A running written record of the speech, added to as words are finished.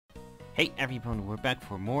Hey everyone, we're back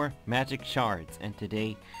for more Magic Shards, and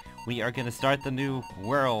today we are gonna start the new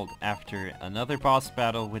world after another boss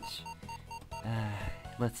battle, which,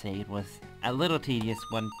 let's say it was a little tedious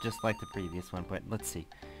one, just like the previous one, but let's see.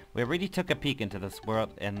 We already took a peek into this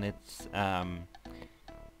world, and it's,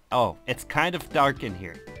 oh, it's kind of dark in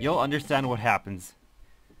here. You'll understand what happens,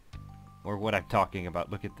 or what I'm talking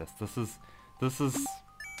about. Look at this. This is,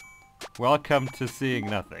 welcome to seeing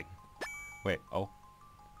nothing. Wait, oh.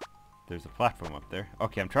 There's a platform up there.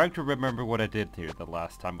 Okay, I'm trying to remember what I did here the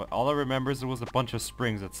last time, but all I remember is there was a bunch of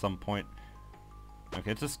springs at some point. Okay,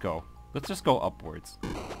 let's just go. Let's just go upwards.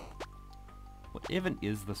 What even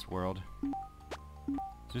is this world?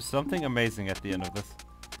 There's something amazing at the end of this.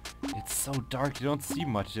 It's so dark, you don't see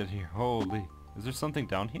much in here. Holy. Is there something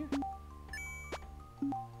down here?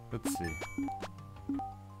 Let's see.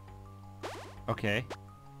 Okay.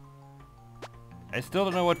 I still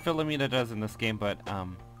don't know what Philomena does in this game, but,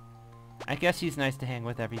 I guess she's nice to hang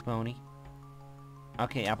with every pony.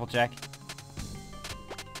 Okay, Applejack.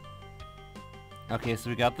 Okay,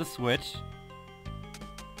 so we got the switch.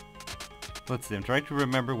 Let's see, I'm trying to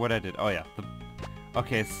remember what I did. Oh yeah.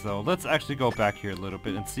 Okay, so let's actually go back here a little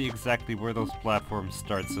bit and see exactly where those platforms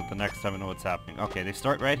start so the next time I know what's happening. Okay, they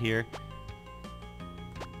start right here.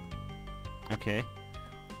 Okay.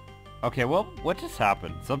 Okay, well, what just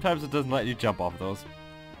happened? Sometimes it doesn't let you jump off those.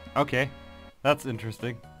 Okay, that's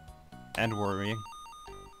interesting. And worrying.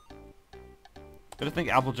 But I think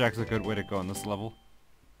Applejack's a good way to go on this level.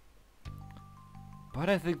 But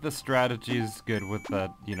I think the strategy is good with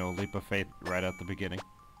that, you know, leap of faith right at the beginning.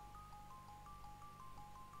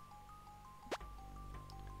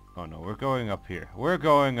 Oh no, we're going up here. We're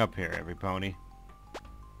going up here, every pony.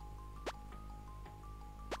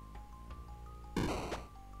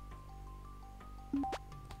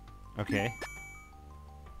 Okay.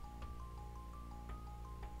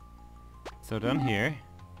 So down here.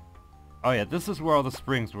 Oh yeah, this is where all the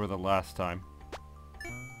springs were the last time.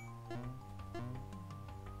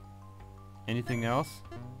 Anything else?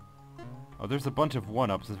 Oh, there's a bunch of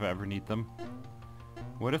 1-ups if I ever need them.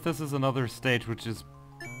 What if this is another stage which is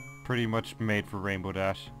pretty much made for Rainbow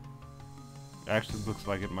Dash? Actually looks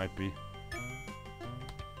like it might be.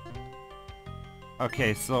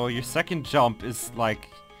 Okay, so your second jump is like...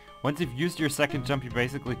 Once you've used your second jump, you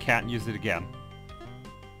basically can't use it again.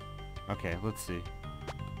 Okay, let's see.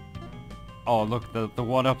 Oh, look, the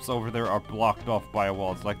 1-ups over there are blocked off by a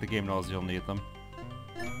wall. It's like the game knows you'll need them.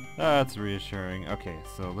 That's reassuring. Okay,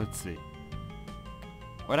 so let's see.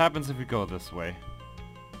 What happens if we go this way?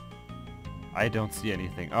 I don't see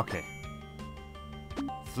anything. Okay.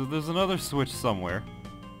 So there's another switch somewhere.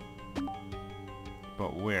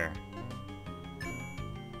 But where?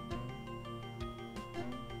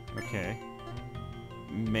 Okay.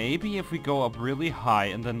 Maybe if we go up really high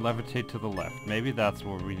and then levitate to the left. Maybe that's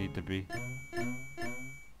where we need to be.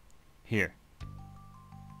 Here.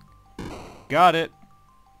 Got it!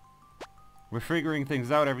 We're figuring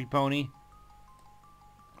things out, every pony.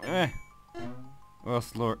 Well,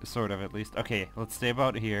 sort of at least. Okay, let's stay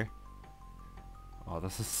about here. Oh,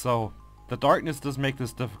 this is so... The darkness does make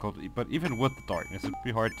this difficult, but even with the darkness, it'd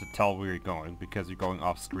be hard to tell where you're going because you're going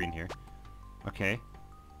off screen here. Okay.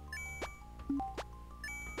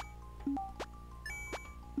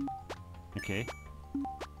 Okay.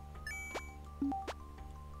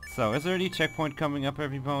 So, is there any checkpoint coming up,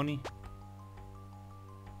 every pony?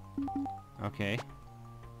 Okay.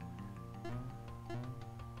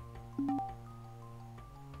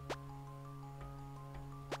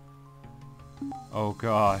 Oh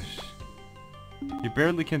gosh. You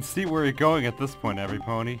barely can see where you're going at this point, every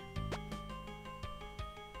pony.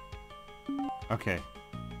 Okay.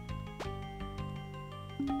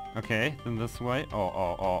 Okay, then this way.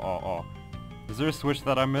 Oh. Is there a switch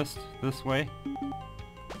that I missed? This way?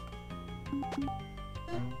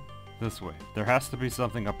 This way. There has to be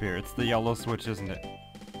something up here. It's the yellow switch, isn't it?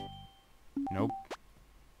 Nope.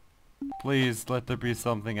 Please, let there be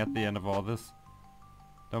something at the end of all this.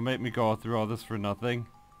 Don't make me go through all this for nothing.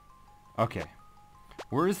 Okay.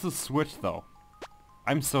 Where is the switch, though?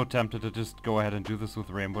 I'm so tempted to just go ahead and do this with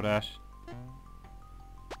Rainbow Dash.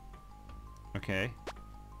 Okay.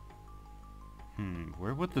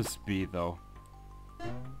 Where would this be, though?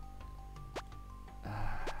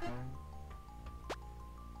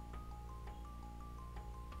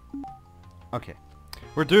 Okay.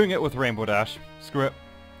 We're doing it with Rainbow Dash. Screw it.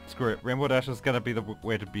 Screw it. Rainbow Dash is gonna be the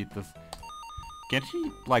way to beat this. Can't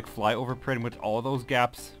she, like, fly over pretty much all those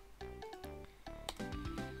gaps?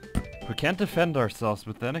 We can't defend ourselves,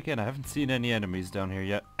 but then again, I haven't seen any enemies down here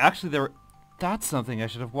yet. Actually, That's something I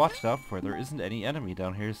should have watched out for. There isn't any enemy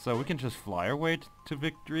down here, so we can just fly our way to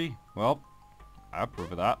victory. Well, I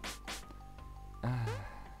approve of that.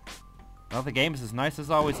 Well, the game's as nice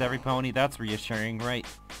as always, EVERYPONY. That's reassuring, right?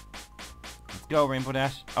 Let's go, Rainbow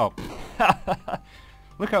Dash. Oh.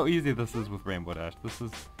 Look how easy this is with Rainbow Dash. This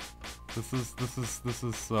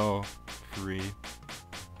is so free.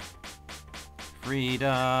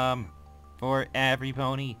 Freedom for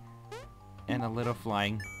EVERYPONY. And a little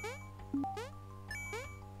flying.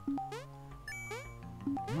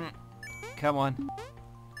 Come on.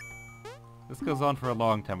 This goes on for a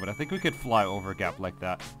long time, but I think we could fly over a gap like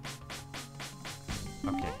that.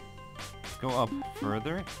 Okay. Let's go up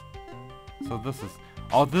further. So this is...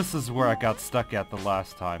 Oh, this is where I got stuck at the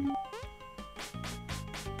last time.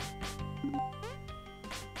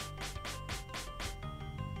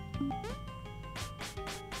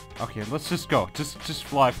 Okay, let's just go. Just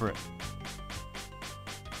fly for it.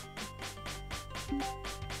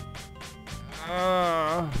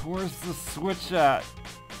 Where's the switch at?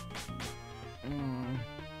 I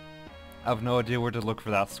have no idea where to look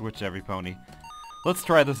for that switch, EVERYPONY. Let's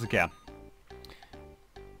try this again.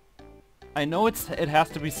 I know it has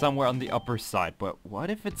to be somewhere on the upper side, but what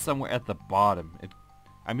if it's somewhere at the bottom?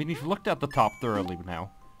 I mean, you've looked at the top thoroughly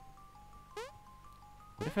now.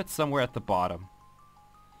 What if it's somewhere at the bottom?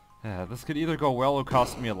 This could either go well or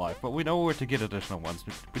cost me a life, but we know where to get additional ones.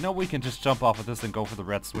 We know we can just jump off of this and go for the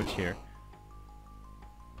red switch here.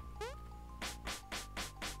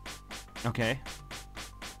 Okay.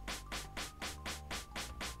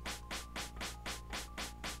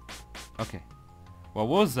 Okay. Well,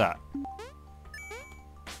 what was that?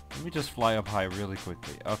 Let me just fly up high really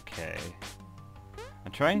quickly. Okay.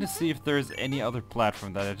 I'm trying to see if there's any other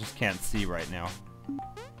platform that I just can't see right now.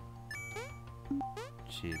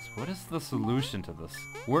 Jeez, what is the solution to this?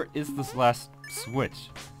 Where is this last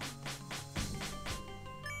switch?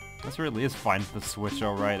 This really is find the switch,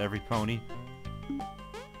 alright, EVERYPONY.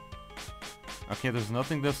 Okay, there's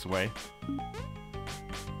nothing this way.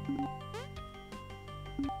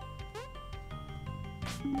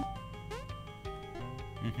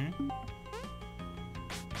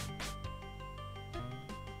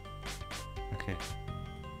 Okay.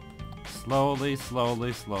 Slowly,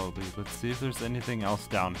 slowly, slowly. Let's see if there's anything else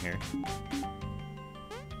down here.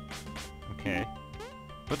 Okay.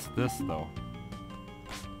 What's this, though?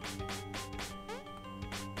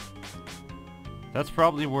 That's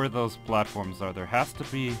probably where those platforms are. There has to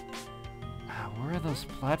be... where are those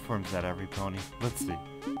platforms at, EVERYPONY? Let's see.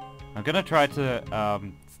 I'm gonna try to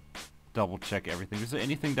double check everything. Is there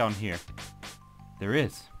anything down here? There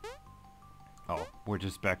is. Oh, we're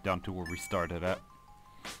just back down to where we started at.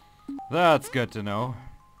 That's good to know.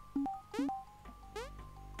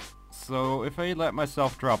 So, if I let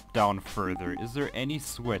myself drop down further, is there any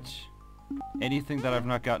switch? Anything that I've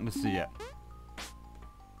not gotten to see yet?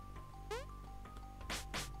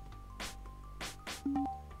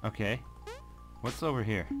 Okay. What's over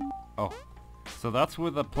here? Oh. So that's where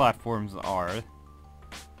the platforms are.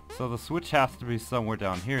 So the switch has to be somewhere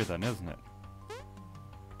down here then, isn't it?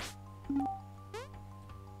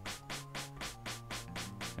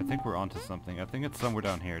 I think we're onto something. I think it's somewhere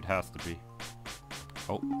down here. It has to be.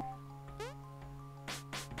 Oh.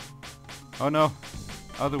 Oh no.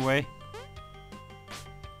 Other way.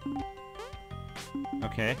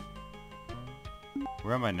 Okay.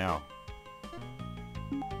 Where am I now?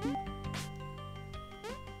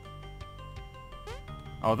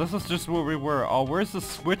 Oh, this is just where we were. Oh, where's the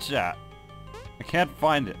switch at? I can't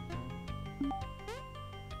find it.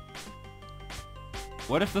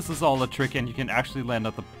 What if this is all a trick and you can actually land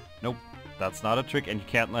at the... Nope, that's not a trick and you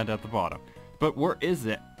can't land at the bottom. But where is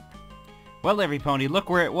it? Well, EVERYPONY, look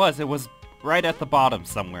where it was. It was right at the bottom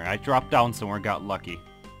somewhere. I dropped down somewhere and got lucky.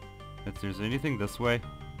 If there's anything this way...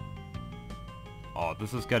 Oh,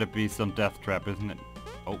 this has got to be some death trap, isn't it?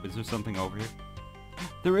 Oh, is there something over here?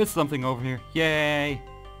 There is something over here. Yay!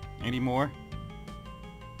 Any more?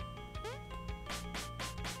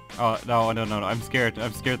 Oh, no, I'm scared.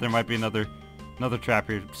 I'm scared there might be another trap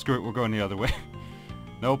here. Screw it, we're going the other way.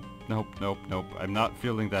 Nope. I'm not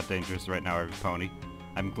feeling that dangerous right now, EVERYPONY.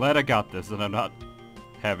 I'm glad I got this and I'm not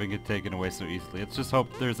having it taken away so easily. Let's just hope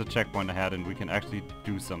there's a checkpoint ahead and we can actually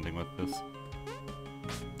do something with this.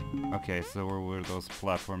 Okay, so where were those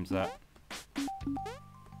platforms at?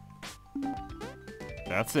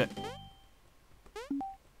 That's it.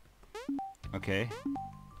 Okay.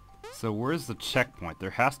 So where's the checkpoint? There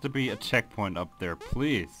has to be a checkpoint up there,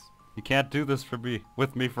 please. You can't do this for me,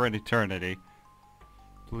 with me for an eternity.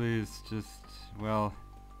 Please, just, well...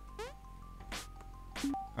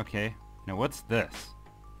 Okay. Now what's this?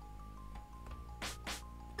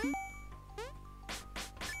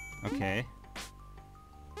 Okay.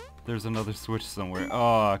 There's another switch somewhere.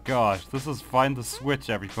 Oh gosh, this is find the switch,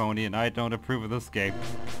 EVERYPONY, and I don't approve of this game.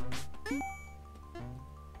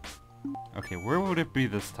 Okay, where would it be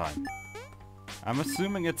this time? I'm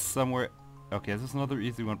assuming it's somewhere... Okay, is this another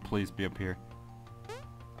easy one? Please be up here.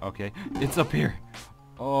 Okay, it's up here!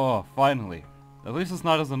 Oh, finally. At least it's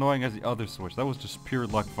not as annoying as the other switch. That was just pure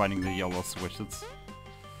luck finding the yellow switch. It's...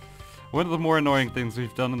 One of the more annoying things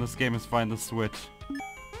we've done in this game is find the switch.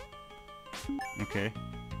 Okay.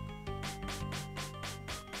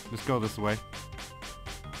 Just go this way.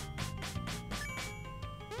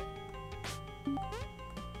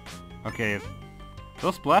 Okay.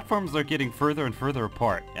 Those platforms are getting further and further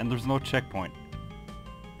apart, and there's no checkpoint.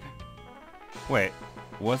 Wait,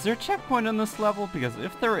 was there a checkpoint in this level? Because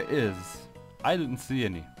if there is, I didn't see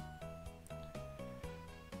any.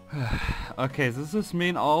 Okay, does this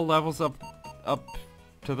mean all levels up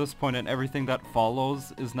to this point and everything that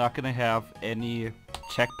follows is not gonna have any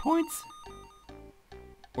checkpoints?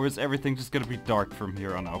 Or is everything just gonna be dark from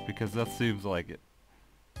here on out? Because that seems like it.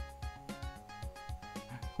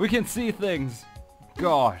 We can see things!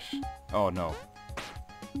 Gosh! Oh no.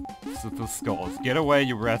 It's the skulls. Get away,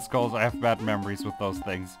 you red skulls. I have bad memories with those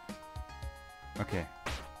things. Okay.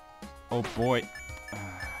 Oh boy.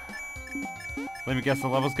 Let me guess, the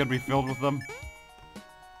level's gonna be filled with them?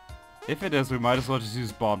 If it is, we might as well just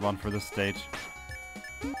use Bonbon for this stage.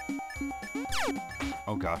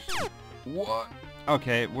 Oh gosh. What?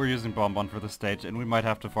 Okay, we're using Bonbon for this stage, and we might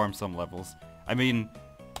have to farm some levels. I mean,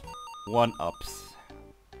 1-ups.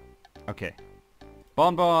 Okay.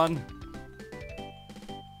 Bonbon!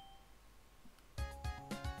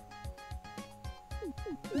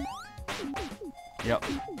 Yep.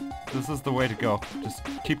 This is the way to go. Just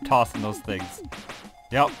keep tossing those things.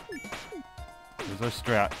 Yep. There's our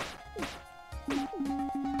strat.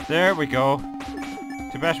 There we go.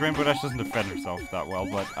 Too bad Rainbow Dash doesn't defend herself that well,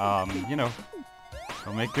 but, you know.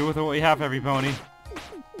 We'll make do with what we have, EVERYPONY.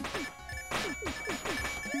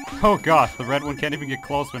 Oh gosh, the red one can't even get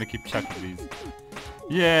close when I keep chucking these.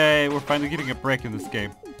 Yay, we're finally getting a break in this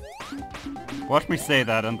game. Watch me say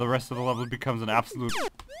that and the rest of the level becomes an absolute...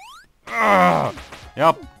 Ugh!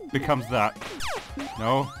 Yep, becomes that.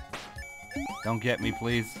 No. Don't get me,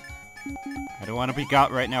 please. I don't want to be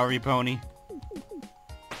got right now, EVERYPONY.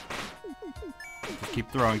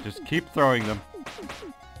 Just keep throwing them.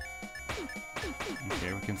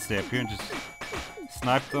 Okay, we can stay up here and just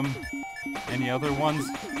snipe them. Any other ones?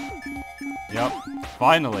 Yep,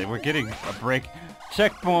 finally, we're getting a break.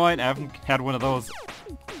 Checkpoint! I haven't had one of those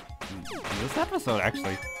in this episode,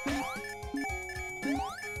 actually.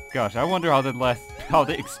 Gosh, I wonder how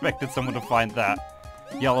they expected someone to find that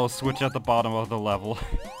yellow switch at the bottom of the level.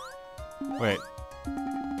 Wait.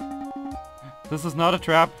 This is not a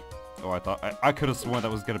trap? Oh, I thought... I could have sworn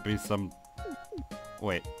that was gonna be some...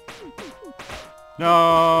 Wait.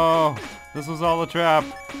 No! This was all a trap!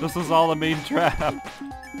 This was all a mean trap!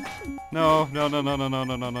 No, no, no, no, no, no,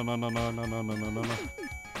 no, no, no, no, no, no, no, no, no, no, no, no.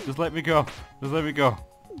 Just let me go. Just let me go.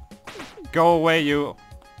 Go away, you...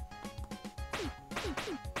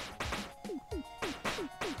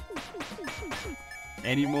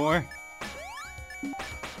 Any more?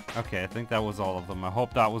 Okay, I think that was all of them. I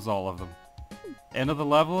hope that was all of them. End of the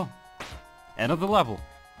level? End of the level.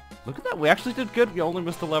 Look at that, we actually did good. We only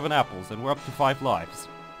missed 11 apples, and we're up to 5 lives.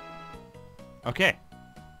 Okay.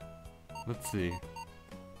 Let's see.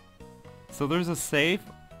 So there's a safe,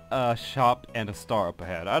 a shop, and a star up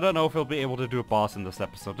ahead. I don't know if we'll be able to do a boss in this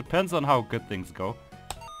episode. Depends on how good things go.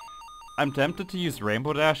 I'm tempted to use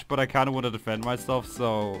Rainbow Dash, but I kind of want to defend myself,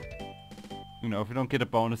 so... You know, if we don't get a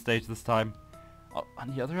bonus stage this time.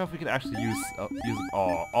 On the other hand, we could actually use...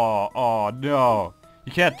 Oh, no!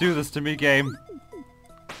 You can't do this to me, game!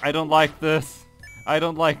 I don't like this! I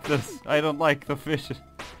don't like this! I don't like the fish!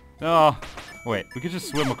 Oh! Wait, we could just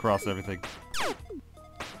swim across everything.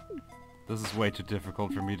 This is way too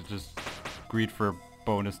difficult for me to just greed for a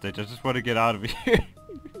bonus stage. I just want to get out of here.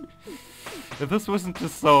 If this wasn't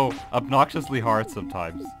just so obnoxiously hard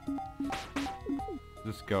sometimes.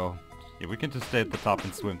 Just go. Yeah, we can just stay at the top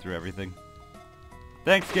and swim through everything.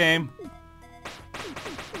 Thanks, game!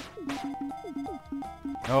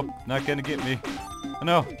 Nope, not gonna get me. Oh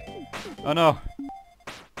no! Oh no!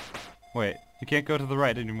 Wait, you can't go to the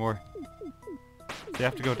right anymore. So you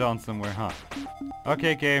have to go down somewhere, huh?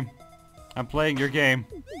 Okay, game. I'm playing your game.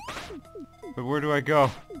 But where do I go?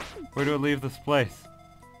 Where do I leave this place?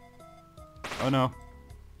 Oh no.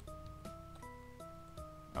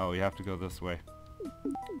 Oh, you have to go this way.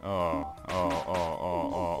 Oh.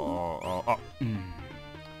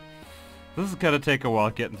 This is gonna take a while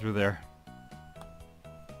getting through there.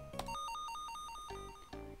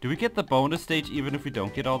 Do we get the bonus stage even if we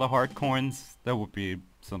don't get all the heart coins? That would be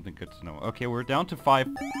something good to know. Okay, we're down to 5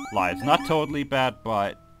 lives. Not totally bad,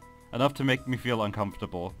 but enough to make me feel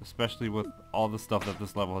uncomfortable. Especially with all the stuff that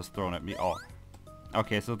this level has thrown at me. Oh.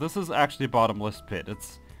 Okay, so this is actually a bottomless pit.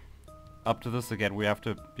 It's up to this again. We have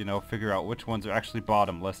to, you know, figure out which ones are actually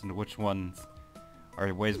bottomless and which ones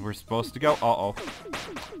are ways we're supposed to go. Uh-oh.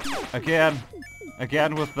 Again.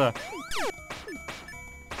 Again with the...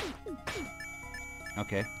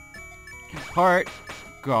 Okay. Heart.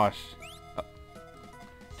 Gosh.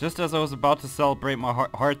 Just as I was about to celebrate my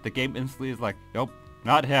heart, the game instantly is like, nope,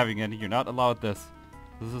 not having any. You're not allowed this.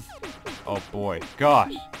 This is... Oh boy.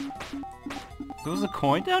 Gosh. There was a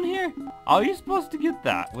coin down here? How are you supposed to get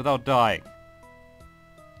that without dying?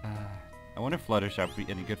 I wonder if Fluttershy would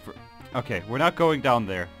be any good for... Okay, we're not going down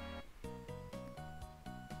there.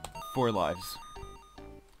 4 lives.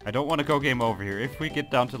 I don't want to go game over here. If we get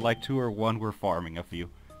down to like 2 or 1, we're farming a few.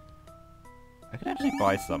 I could actually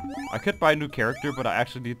buy some. I could buy a new character, but I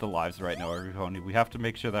actually need the lives right now, EVERYPONY. We have to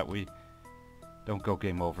make sure that we don't go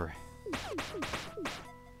game over.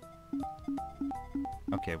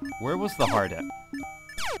 Okay, where was the heart at?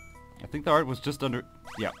 I think the heart was just under...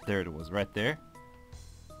 Yeah, there it was, right there.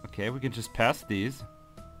 Okay, we can just pass these.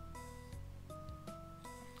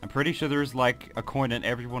 I'm pretty sure there's like a coin in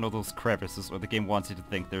every one of those crevices, or the game wants you to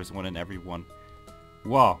think there's one in every one.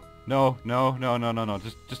 Whoa. No, no, no, no, no, no.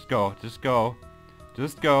 Just go. Just go.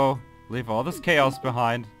 Just go. Leave all this chaos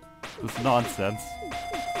behind. This nonsense.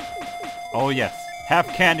 Oh yes. Have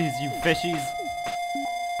candies, you fishies.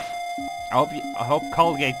 I hope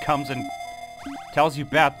Colgate comes and tells you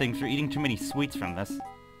bad things for eating too many sweets from this.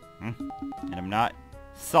 And I'm not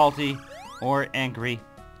salty or angry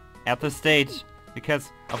at this stage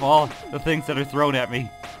because of all the things that are thrown at me.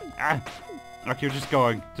 Okay, you're just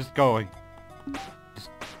going. Just going.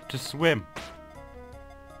 Just swim.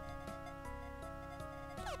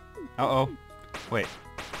 Uh-oh. Wait,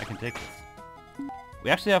 I can take this. We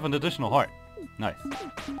actually have an additional heart. Nice.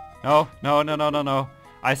 No, no, no, no, no, no.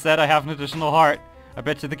 I said I have an additional heart. I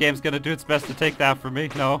bet you the game's gonna do its best to take that from me.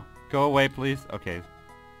 No, go away, please. Okay.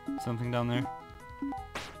 Something down there.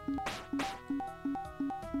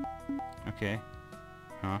 Okay.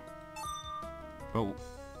 Huh. But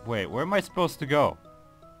wait, where am I supposed to go?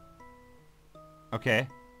 Okay.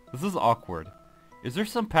 This is awkward. Is there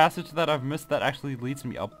some passage that I've missed that actually leads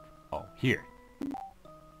me up? Oh, here.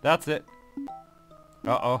 That's it.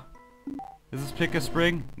 Uh-oh. Is this pick a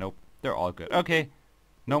spring? Nope. They're all good. Okay.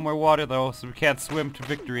 No more water though, so we can't swim to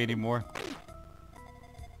victory anymore.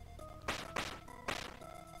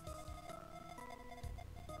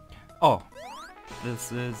 Oh.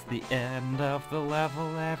 This is the end of the level,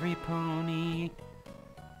 EVERYPONY.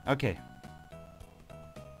 Okay.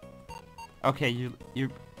 Okay, you...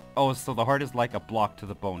 Oh, so the heart is like a block to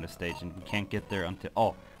the bonus stage, and we can't get there until...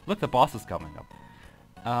 Oh, look, the boss is coming up.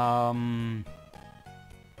 I'm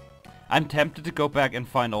tempted to go back and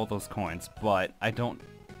find all those coins, but I don't...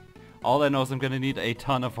 All I know is I'm gonna need a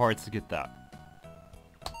ton of hearts to get that.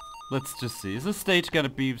 Let's just see. Is this stage gonna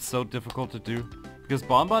be so difficult to do? Because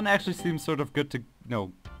Bonbon actually seems sort of good to, you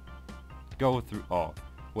know, go through... Oh,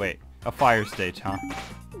 wait. A fire stage, huh?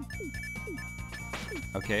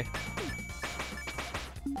 Okay.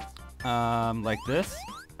 Like this?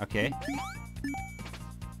 Okay.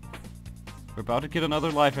 We're about to get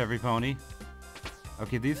another life, EVERYPONY.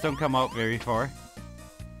 Okay, these don't come out very far.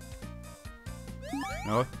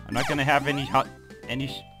 No, I'm not gonna have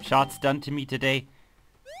any shots done to me today,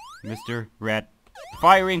 Mr. Red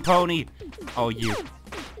Firing Pony. Oh, you.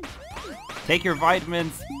 Take your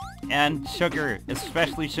vitamins and sugar,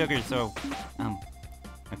 especially sugar. So,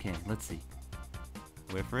 okay, let's see.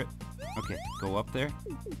 Wait for it. Okay, go up there.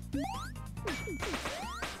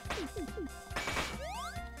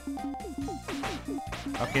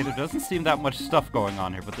 Okay, there doesn't seem that much stuff going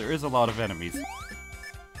on here, but there is a lot of enemies.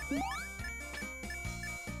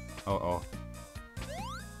 Uh-oh.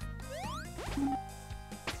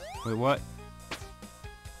 Wait, what?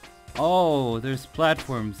 Oh, there's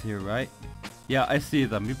platforms here, right? Yeah, I see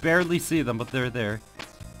them. You barely see them, but they're there.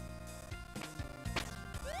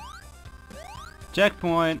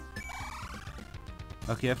 Checkpoint!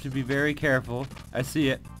 Okay, you have to be very careful. I see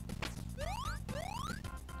it.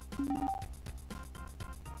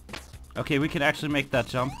 Okay, we can actually make that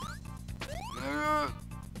jump.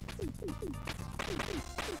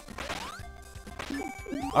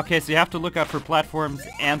 Okay, so you have to look out for platforms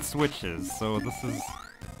and switches. So this is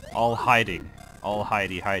all hiding. All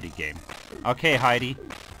hidey game. Okay, Heidi.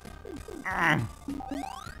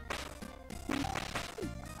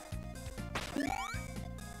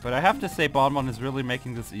 But I have to say Bonbon is really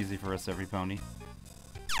making this easy for us, EVERYPONY.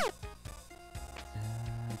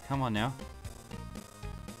 Come on now.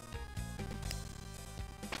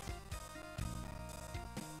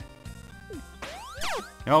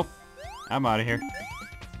 Nope. I'm out of here.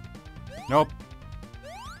 Nope.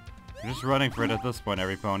 I'm just running for it at this point,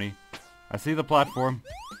 EVERYPONY. I see the platform.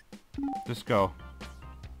 Just go.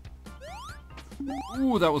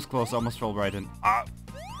 Ooh, that was close. I almost fell right in. Ah.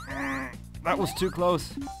 That was too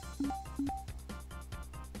close.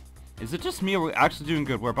 Is it just me or we're actually doing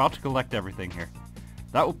good? We're about to collect everything here.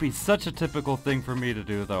 That would be such a typical thing for me to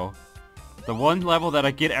do, though. The one level that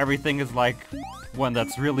I get everything is like one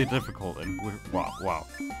that's really difficult. And wow, wow.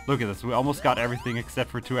 Look at this. We almost got everything except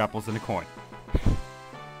for 2 apples and a coin.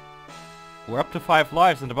 We're up to 5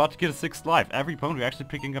 lives and about to get a 6th life. EVERYPONY actually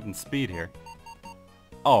picking up in speed here.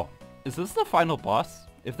 Oh, is this the final boss?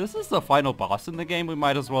 If this is the final boss in the game, we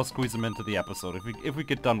might as well squeeze him into the episode if we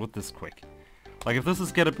get done with this quick. Like, if this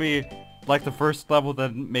is gonna be like the first level,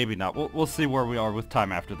 then maybe not. We'll see where we are with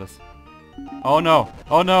time after this. Oh no!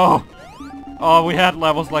 Oh no! Oh, we had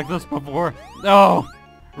levels like this before. No!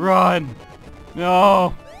 Run!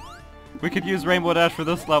 No! We could use Rainbow Dash for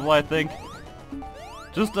this level, I think.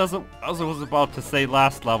 Just as I was about to say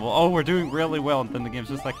last level. Oh, we're doing really well, and then the game's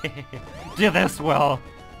just like, hey, do this well.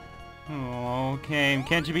 Oh, okay,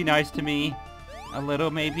 can't you be nice to me? A little,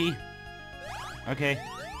 maybe? Okay.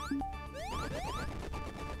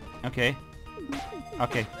 Okay.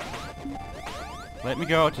 Okay. Let me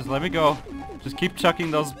go, just let me go. Just keep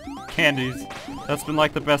chucking those candies. That's been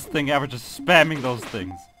like the best thing ever, just spamming those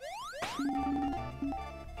things.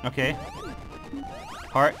 Okay.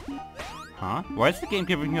 Heart. Huh? Why is the game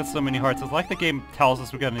giving us so many hearts? It's like the game tells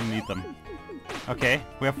us we're gonna need them. Okay,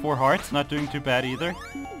 we have 4 hearts, not doing too bad either.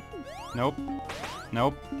 Nope.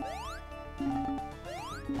 Nope.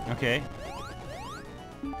 Okay.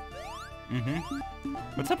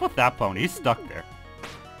 What's up with that pony? He's stuck there.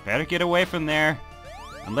 Better get away from there.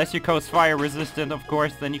 Unless your coast's fire resistant, of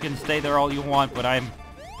course, then you can stay there all you want, but I'm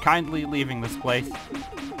kindly leaving this place.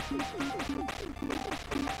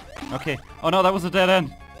 Okay. Oh no, that was a dead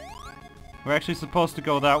end. We're actually supposed to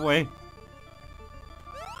go that way.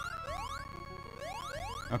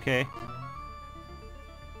 Okay.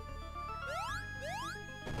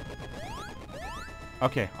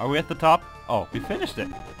 Okay, are we at the top? Oh, we finished it.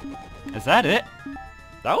 Is that it?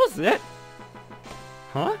 That was it?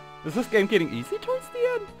 Huh? Is this game getting easy towards the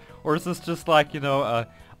end? Or is this just like, you know,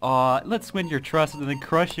 let's win your trust and then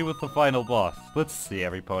crush you with the final boss? Let's see,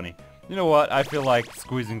 EVERYPONY. You know what? I feel like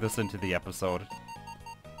squeezing this into the episode.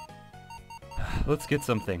 Let's get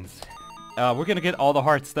some things. We're gonna get all the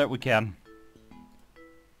hearts that we can.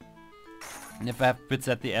 And if that fits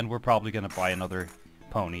at the end, we're probably gonna buy another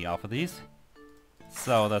pony off of these.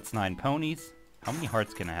 So that's 9 ponies. How many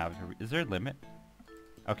hearts can I have? Is there a limit?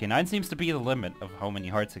 Okay, 9 seems to be the limit of how many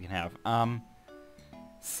hearts I can have.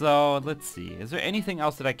 So let's see. Is there anything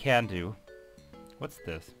else that I can do? What's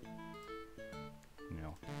this?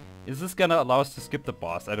 No. Is this gonna allow us to skip the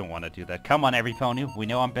boss? I don't want to do that. Come on, EVERYPONY. We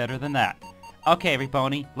know I'm better than that. Okay,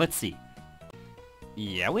 EVERYPONY. Let's see.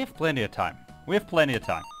 Yeah, we have plenty of time. We have plenty of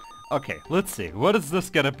time. Okay, let's see. What is this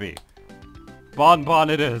gonna be? Bonbon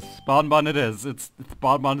it is. Bonbon it is.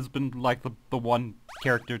 Bonbon has been like the one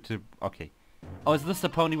character to... Okay. Oh, is this the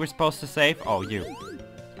pony we're supposed to save? Oh, you.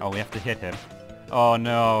 Oh, we have to hit him. Oh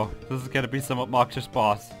no. This is gonna be some obnoxious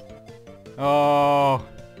boss. Oh.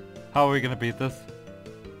 How are we gonna beat this?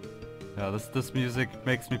 Yeah, this music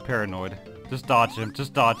makes me paranoid. Just dodge him.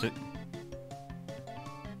 Just dodge it.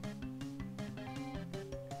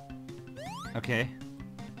 Okay.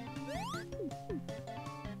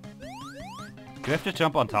 Do we have to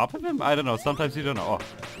jump on top of him? I don't know. Sometimes you don't know.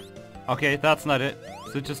 Oh. Okay, that's not it.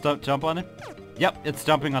 So just don't jump on him? Yep, it's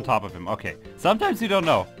jumping on top of him. Okay. Sometimes you don't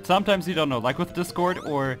know. Sometimes you don't know. Like with Discord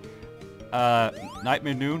or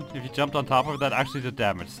Nightmare Noon, if you jumped on top of it, that actually did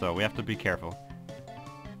damage. So we have to be careful.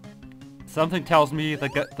 Something tells me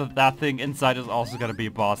that that thing inside is also going to be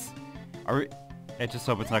a boss. I just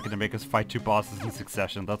hope it's not going to make us fight 2 bosses in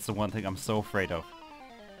succession. That's the one thing I'm so afraid of.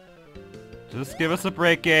 Just give us a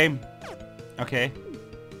break, game. Okay.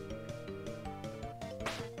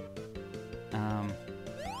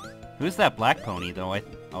 Who's that black pony, though?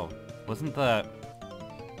 Oh, wasn't the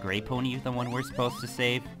gray pony the one we're supposed to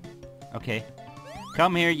save? Okay.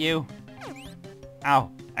 Come here, you.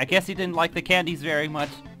 Ow. I guess you didn't like the candies very much.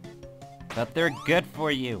 But they're good for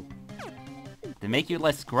you. They make you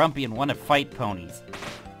less grumpy and want to fight ponies.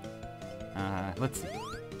 Let's see.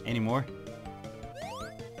 Any more?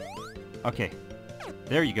 Okay.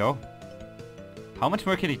 There you go. How much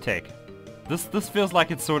more can he take? This feels like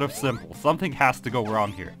it's sort of simple. Something has to go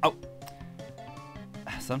wrong here. Oh!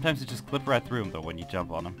 Sometimes you just clip right through him, though, when you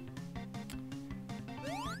jump on him.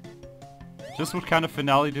 Just what kind of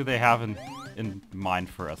finale do they have in mind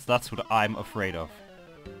for us? That's what I'm afraid of.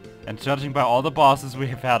 And judging by all the bosses we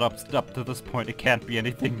have had up to this point, it can't be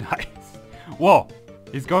anything nice. Whoa!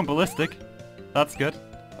 He's going ballistic. That's good.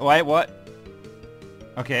 Wait, what?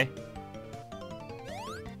 Okay.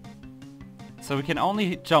 So we can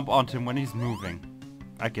only jump onto him when he's moving.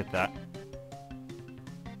 I get that.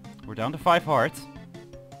 We're down to 5 hearts.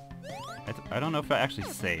 I don't know if I actually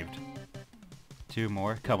saved. 2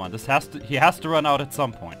 more. Come on, he has to run out at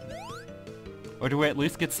some point. Or do we at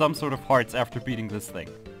least get some sort of hearts after beating this thing?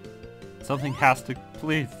 Something has to,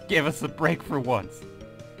 please, give us a break for once.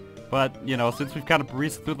 But, you know, since we've kind of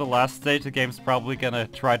breezed through the last stage, the game's probably gonna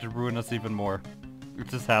try to ruin us even more. It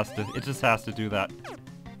just has to do that.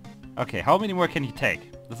 Okay, how many more can he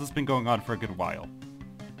take? This has been going on for a good while.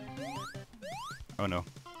 Oh no.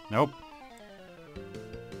 Nope.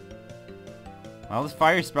 Well, his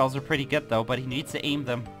fire spells are pretty good though, but he needs to aim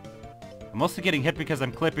them. I'm mostly getting hit because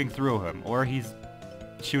I'm clipping through him, or he's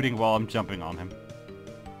shooting while I'm jumping on him.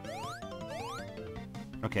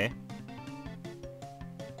 Okay.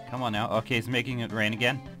 Come on now. Okay, he's making it rain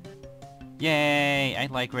again. Yay! I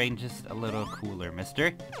like rain just a little cooler,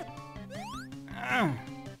 mister.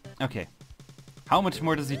 Okay. How much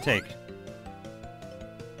more does he take?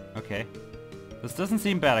 Okay. This doesn't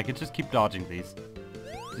seem bad. I can just keep dodging these.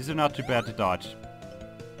 These are not too bad to dodge.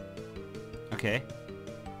 Okay.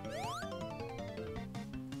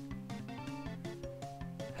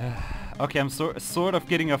 Okay, I'm sort of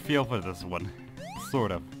getting a feel for this one.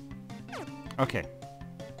 Sort of. Okay.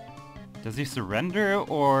 Does he surrender,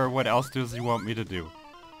 or what else does he want me to do?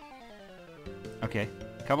 Okay.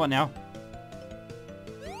 Come on now.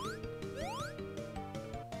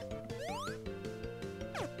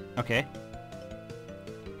 Okay.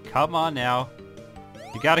 Come on now.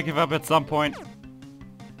 You gotta give up at some point.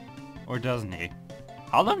 Or doesn't he?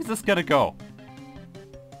 How long is this gonna go?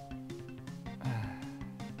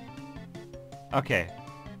 Okay.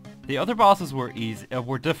 The other bosses were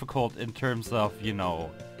were difficult in terms of, you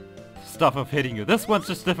know, stuff of hitting you. This one's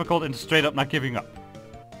just difficult and straight up not giving up.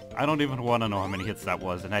 I don't even want to know how many hits that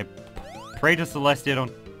was, and I pray to Celestia I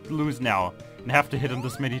don't lose now and have to hit him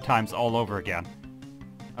this many times all over again.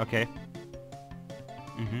 Okay.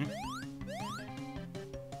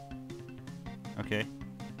 Okay.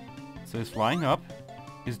 So he's flying up.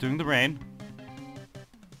 He's doing the rain.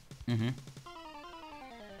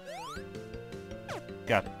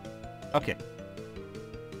 Got it. Okay.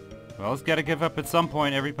 Well, he's gotta give up at some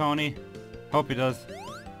point, every pony. Hope he does.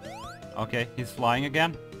 Okay, he's flying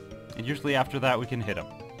again. And usually after that we can hit him.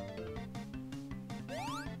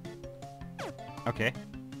 Okay.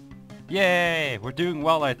 Yay! We're doing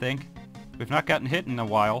well, I think. We've not gotten hit in a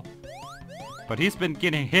while. But he's been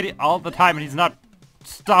getting hit all the time and he's not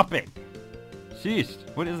stopping. Sheesh.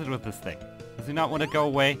 What is it with this thing? Does he not want to go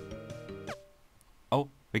away? Oh,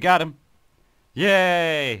 we got him.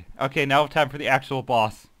 Yay! Okay, now time for the actual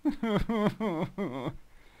boss.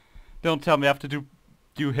 Don't tell me I have to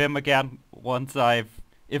do him again once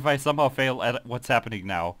if I somehow fail at what's happening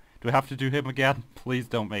now. Do I have to do him again? Please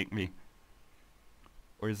don't make me.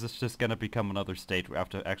 Or is this just gonna become another stage where I have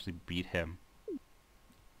to actually beat him?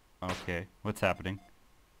 Okay, what's happening?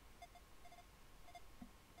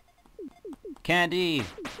 Candy!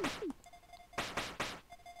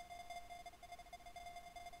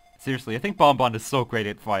 Seriously, I think Bonbon is so great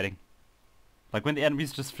at fighting. Like when the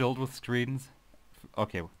enemy's just filled with screens.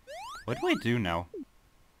 Okay, what do I do now?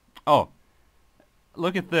 Oh,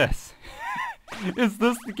 look at this. Is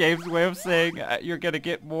this the game's way of saying you're gonna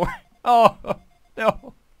get more? Oh,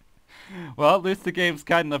 no. Well, at least the game's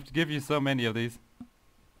kind enough to give you so many of these.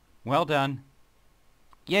 Well done.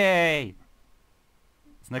 Yay!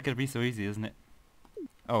 It's not gonna be so easy, isn't it?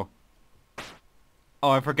 Oh.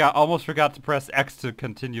 Oh, almost forgot to press X to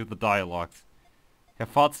continue the dialogues. You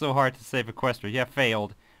fought so hard to save Equestria. You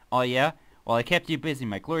failed. Oh yeah? Well, I kept you busy.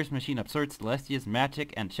 My glorious machine absorbed Celestia's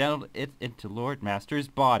magic and channeled it into Lord Master's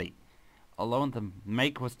body. Alone, the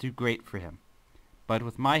make was too great for him. But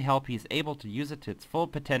with my help, he is able to use it to its full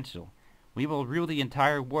potential. We will rule the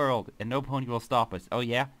entire world, and no pony will stop us. Oh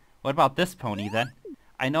yeah? What about this pony, then?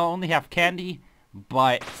 I know I only have candy,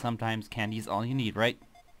 but sometimes candy's all you need, right?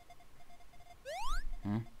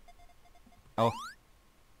 Oh.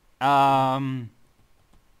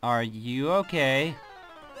 Are you okay?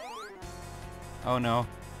 Oh no.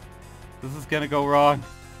 This is gonna go wrong.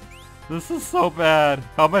 This is so bad.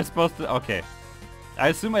 How am I supposed to... Okay. I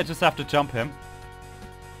assume I just have to jump him.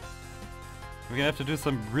 We're gonna have to do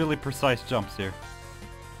some really precise jumps here.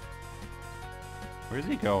 Where's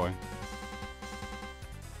he going?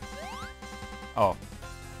 Oh.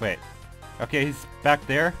 Wait. Okay, he's back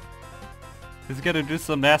there. He's gonna do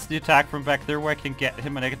some nasty attack from back there where I can get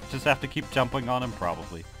him and I just have to keep jumping on him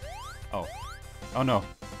probably. Oh. Oh no.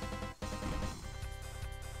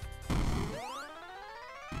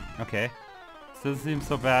 Okay. This doesn't seem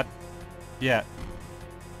so bad. Yeah.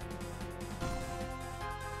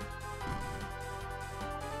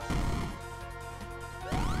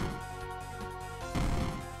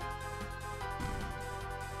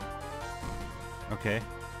 Okay.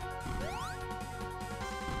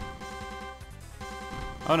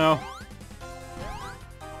 Oh no.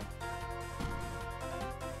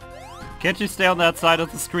 Can't you stay on that side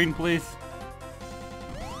of the screen, please?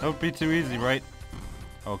 That would be too easy, right?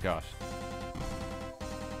 Oh gosh.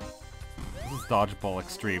 This is dodgeball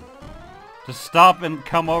extreme. Just stop and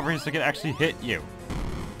come over here so I can actually hit you.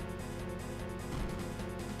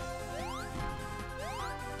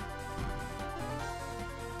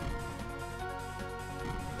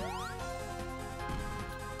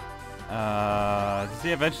 Does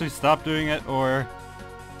he eventually stop doing it, or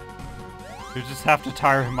do we just have to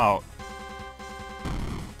tire him out?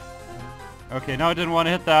 Okay, no, I didn't want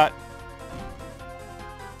to hit that.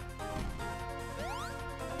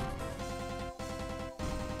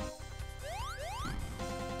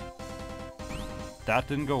 That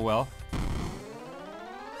didn't go well.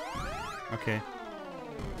 Okay.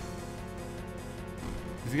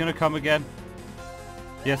 Is he gonna come again?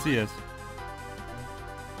 Yes, he is.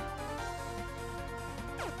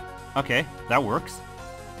 Okay, that works.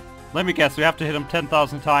 Let me guess, we have to hit him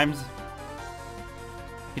 10,000 times.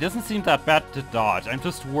 He doesn't seem that bad to dodge. I'm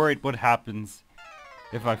just worried what happens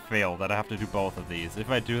if I fail, that I have to do both of these. If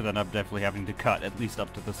I do, then I'm definitely having to cut, at least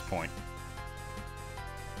up to this point.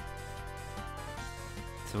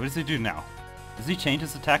 So what does he do now? Does he change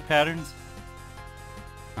his attack patterns?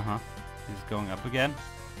 Uh-huh. He's going up again.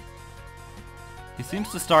 He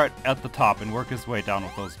seems to start at the top and work his way down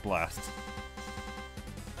with those blasts.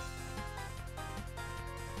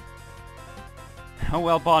 Oh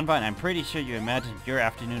well, Bonbon, I'm pretty sure you imagined your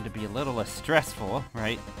afternoon to be a little less stressful,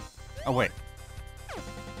 right? Oh wait.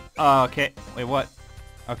 Okay. Wait, what?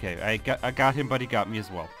 Okay, I got him, but he got me as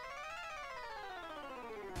well.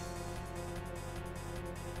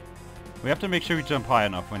 We have to make sure we jump high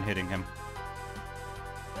enough when hitting him.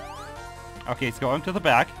 Okay, he's going to the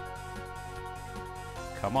back.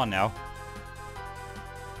 Come on now.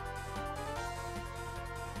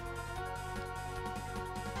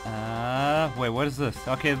 Wait, what is this?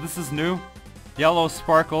 Okay, this is new. Yellow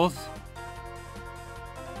sparkles.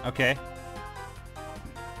 Okay.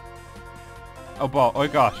 Oh, ball. Oh,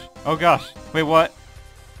 gosh. Oh, gosh. Wait, what?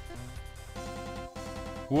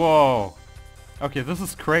 Whoa. Okay, this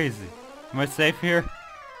is crazy. Am I safe here?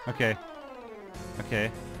 Okay.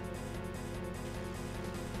 Okay.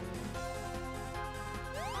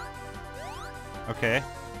 Okay.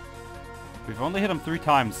 We've only hit him 3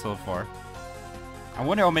 times so far. I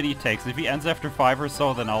wonder how many he takes. If he ends after 5 or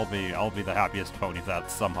so, then I'll be the happiest pony if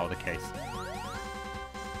that's somehow the case.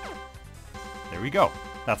 There we go.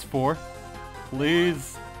 That's 4.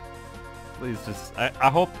 Please. Please just... I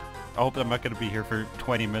hope I'm not going to be here for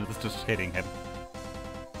 20 minutes just hitting him.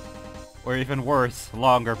 Or even worse,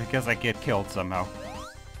 longer because I get killed somehow.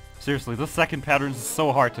 Seriously, this second pattern is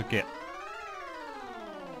so hard to get.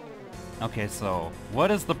 Okay, so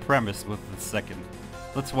what is the premise with the second?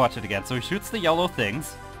 Let's watch it again. So he shoots the yellow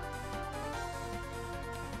things.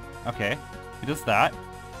 Okay, he does that.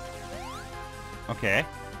 Okay.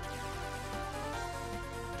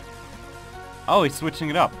 Oh, he's switching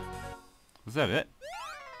it up. Is that it?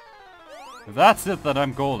 If that's it, then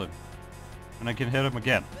I'm golden. And I can hit him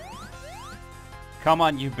again. Come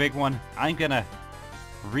on, you big one. I'm gonna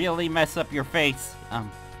really mess up your face. I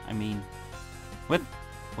mean, with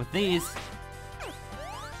these,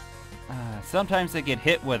 sometimes I get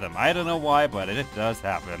hit with them. I don't know why, but it does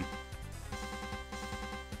happen.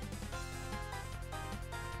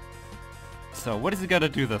 So, what is he gonna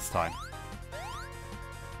do this time?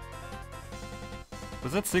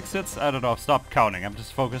 Was it 6 hits? I don't know. Stop counting. I'm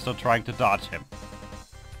just focused on trying to dodge him.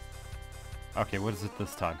 Okay, what is it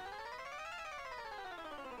this time?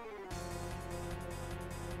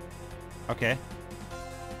 Okay.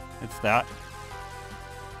 It's that.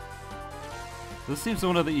 This seems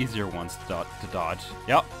one of the easier ones to dodge.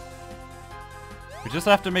 Yep. We just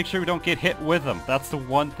have to make sure we don't get hit with them. That's the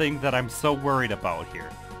one thing that I'm so worried about here.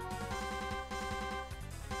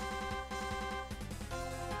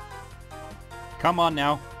 Come on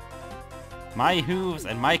now. My hooves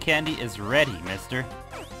and my candy is ready, mister.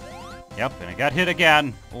 Yep, and I got hit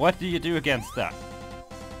again. What do you do against that?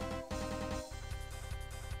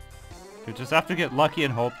 You just have to get lucky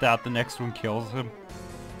and hope that the next one kills him.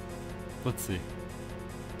 Let's see.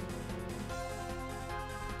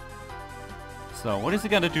 So, what is he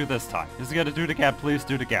gonna do this time? Is he gonna do it again? Please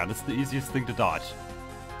do it again. It's the easiest thing to dodge.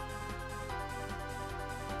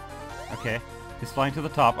 Okay. He's flying to the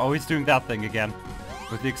top. Oh, he's doing that thing again.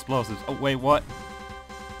 With the explosives. Oh, wait, what?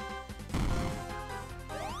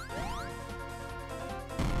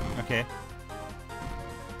 Okay.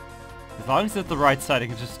 As long as it's the right side, I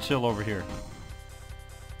can just chill over here.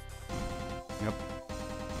 Yep.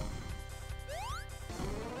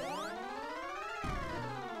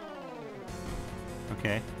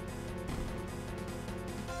 Okay.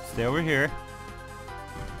 Stay over here.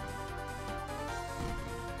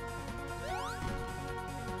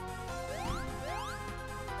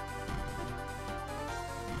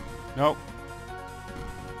 Nope.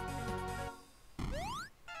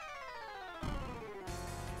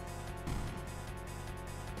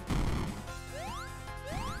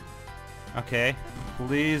 Okay.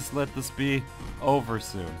 Please let this be over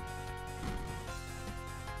soon.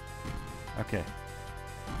 Okay.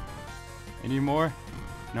 Any more?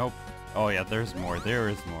 Nope. Oh yeah, there's more. There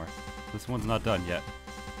is more. This one's not done yet.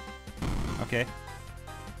 Okay.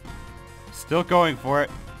 Still going for it.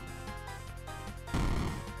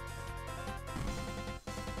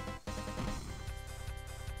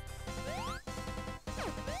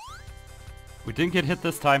 We didn't get hit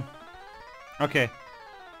this time. Okay.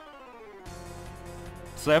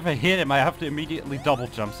 So if I hit him, I have to immediately double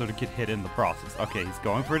jump so to get hit in the process. Okay, he's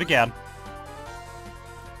going for it again.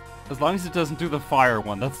 As long as it doesn't do the fire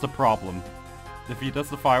one, that's the problem. If he does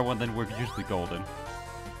the fire one, then we're usually golden.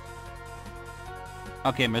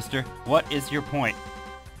 Okay, mister. What is your point?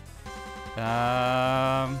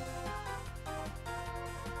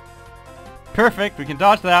 Perfect! We can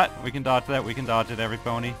dodge that! We can dodge that. We can dodge it, every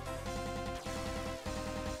pony.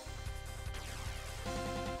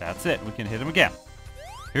 That's it. We can hit him again.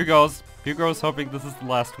 Here goes. Here goes, hoping this is the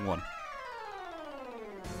last one.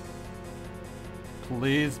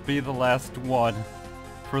 Please be the last one.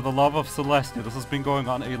 For the love of Celestia, this has been going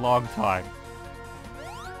on a long time.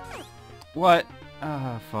 What?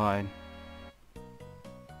 Fine.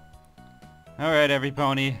 Alright, every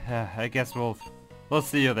pony. I guess we'll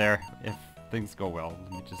see you there, if things go well.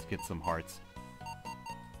 Let me just get some hearts.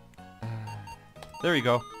 There we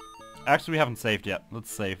go. Actually, we haven't saved yet. Let's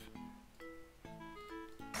save.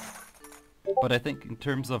 But I think in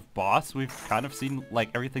terms of boss, we've kind of seen like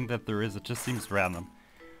everything that there is. It just seems random.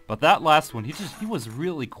 But that last one, he was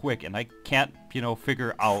really quick, and I can't, you know,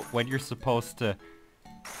 figure out when you're supposed to,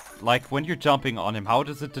 like when you're jumping on him, how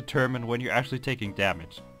does it determine when you're actually taking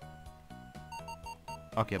damage?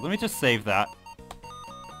 Okay, let me just save that.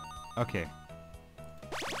 Okay.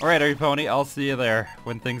 Alright, every pony, I'll see you there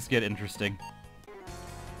when things get interesting.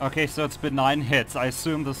 Okay, so it's been 9 hits. I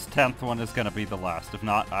assume this 10th one is gonna be the last. If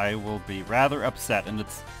not, I will be rather upset, and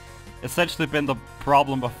it's essentially been the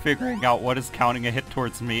problem of figuring out what is counting a hit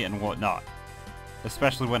towards me and what not.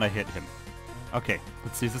 Especially when I hit him. Okay,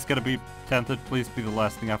 let's see, is this gonna be 10th hit? Please be the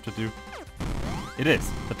last thing I have to do. It is.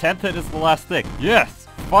 The 10th hit is the last thing. Yes!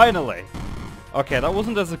 Finally! Okay, that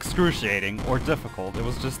wasn't as excruciating or difficult. It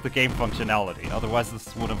was just the game functionality. Otherwise,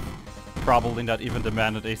 this would have probably not even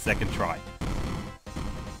demanded a second try.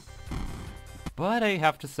 But I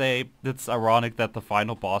have to say, it's ironic that the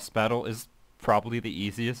final boss battle is probably the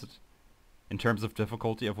easiest in terms of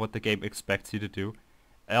difficulty of what the game expects you to do.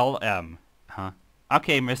 LM. Huh?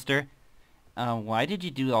 Okay, mister. Why did you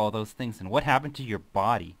do all those things, and what happened to your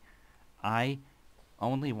body? I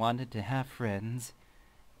only wanted to have friends.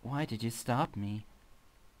 Why did you stop me?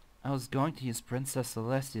 I was going to use Princess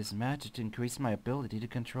Celestia's magic to increase my ability to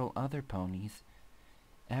control other ponies.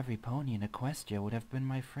 Every pony in Equestria would have been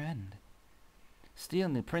my friend.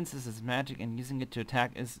 Stealing the princess's magic and using it to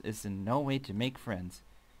attack is in no way to make friends.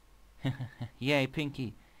 Yay,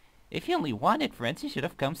 Pinky. If you only wanted friends, you should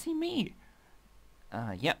have come see me.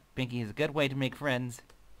 Yep, Pinky is a good way to make friends.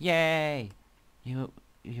 Yay! You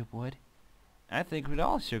would? I think we'd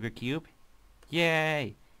all, Sugar Cube.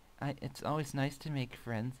 Yay! It's always nice to make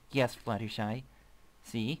friends. Yes, Fluttershy.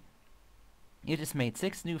 See? You just made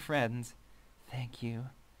 6 new friends. Thank you.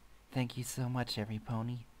 Thank you so much, every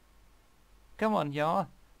pony. Come on, y'all.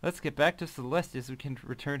 Let's get back to Celestia so we can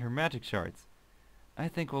return her magic shards. I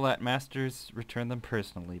think we'll let Masters return them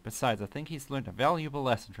personally. Besides, I think he's learned a valuable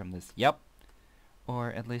lesson from this. Yep.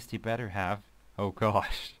 Or at least he better have. Oh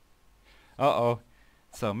gosh. Uh-oh.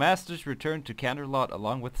 So Masters returned to Canterlot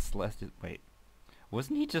along with Celestia. Wait.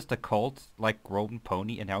 Wasn't he just a colt, like grown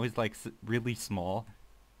pony, and now he's like really small?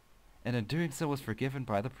 And in doing so was forgiven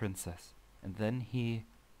by the princess. And then he...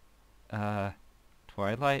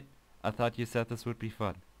 Twilight? I thought you said this would be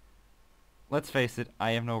fun. Let's face it,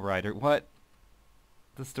 I am no writer. What?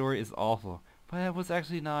 The story is awful. But it was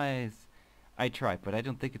actually nice. I tried, but I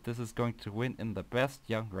don't think this is going to win in the best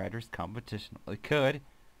young riders competition. Well, it could,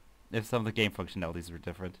 if some of the game functionalities were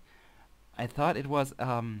different. I thought it was,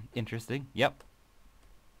 interesting. Yep.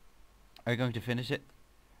 Are you going to finish it?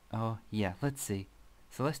 Oh, yeah, let's see.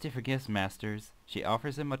 Celestia forgives Masters. She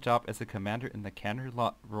offers him a job as a commander in the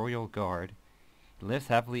Canterlot Royal Guard. He lives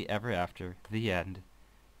happily ever after. The end.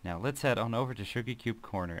 Now, let's head on over to Sugar Cube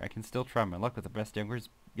Corner. I can still try my luck with the best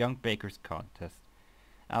young bakers contest.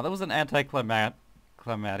 Now, that was an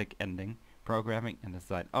anticlimactic ending. Programming and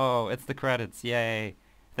design. Oh, it's the credits. Yay.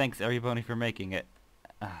 Thanks, EVERYPONY, for making it.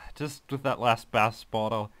 Just with that last boss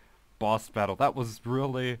battle, that was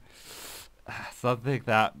really something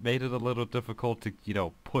that made it a little difficult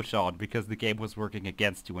to, push on, because the game was working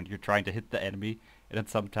against you when you're trying to hit the enemy, and it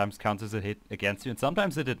sometimes counts as a hit against you, and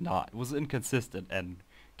sometimes it did not. It was inconsistent and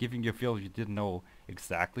giving you a feel you didn't know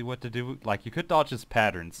exactly what to do. Like, you could dodge his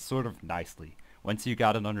patterns sort of nicely. Once you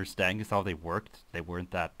got an understanding of how they worked, they weren't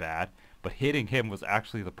that bad, but hitting him was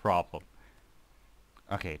actually the problem.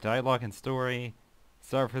 Okay, dialogue and story.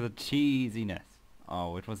 Sorry for the cheesiness.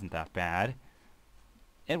 Oh, it wasn't that bad.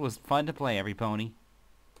 It was fun to play, EVERYPONY.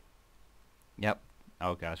 Yep.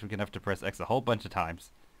 Oh gosh, we're gonna have to press X a whole bunch of times.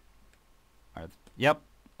 Alright. Yep.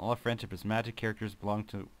 All friendship is magic. Characters belong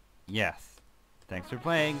to... Yes. Thanks for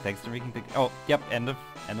playing. Thanks for making the... Oh, yep. End of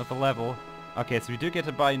the level. Okay, so we do get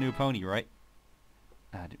to buy a new pony, right?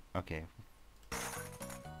 Okay.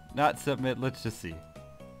 Not submit. Let's just see.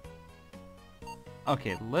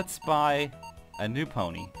 Okay, let's buy a new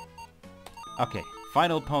pony. Okay,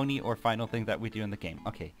 final pony or final thing that we do in the game.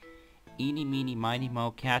 Okay. Eeny, meeny, miny,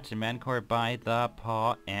 mo, catch a mancore by the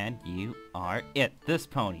paw, and you are it. This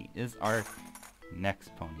pony is our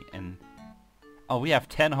next pony. And oh, we have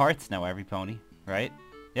 10 hearts now, EVERYPONY, right?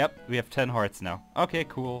 Yep, we have 10 hearts now. Okay,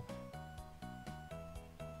 cool.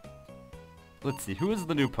 Let's see, who is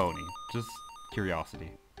the new pony? Just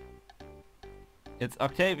curiosity. It's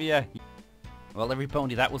Octavia. Well,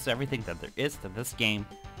 EVERYPONY, that was everything that there is to this game.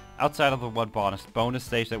 Outside of the one bonus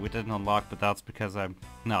stage that we didn't unlock, but that's because I'm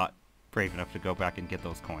not brave enough to go back and get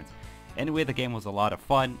those coins. Anyway, the game was a lot of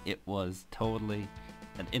fun. It was totally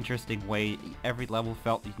an interesting way. Every level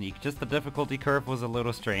felt unique. Just the difficulty curve was a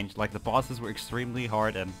little strange. Like, the bosses were extremely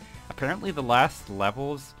hard, and apparently the last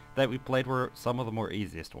levels that we played were some of the more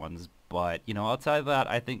easiest ones. But, outside of that,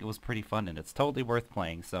 I think it was pretty fun, and it's totally worth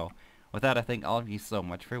playing. So, with that, I thank all of you so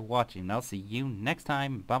much for watching. I'll see you next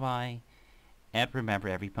time. Bye-bye. And remember,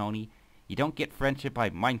 EVERYPONY, you don't get friendship by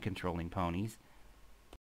mind-controlling ponies.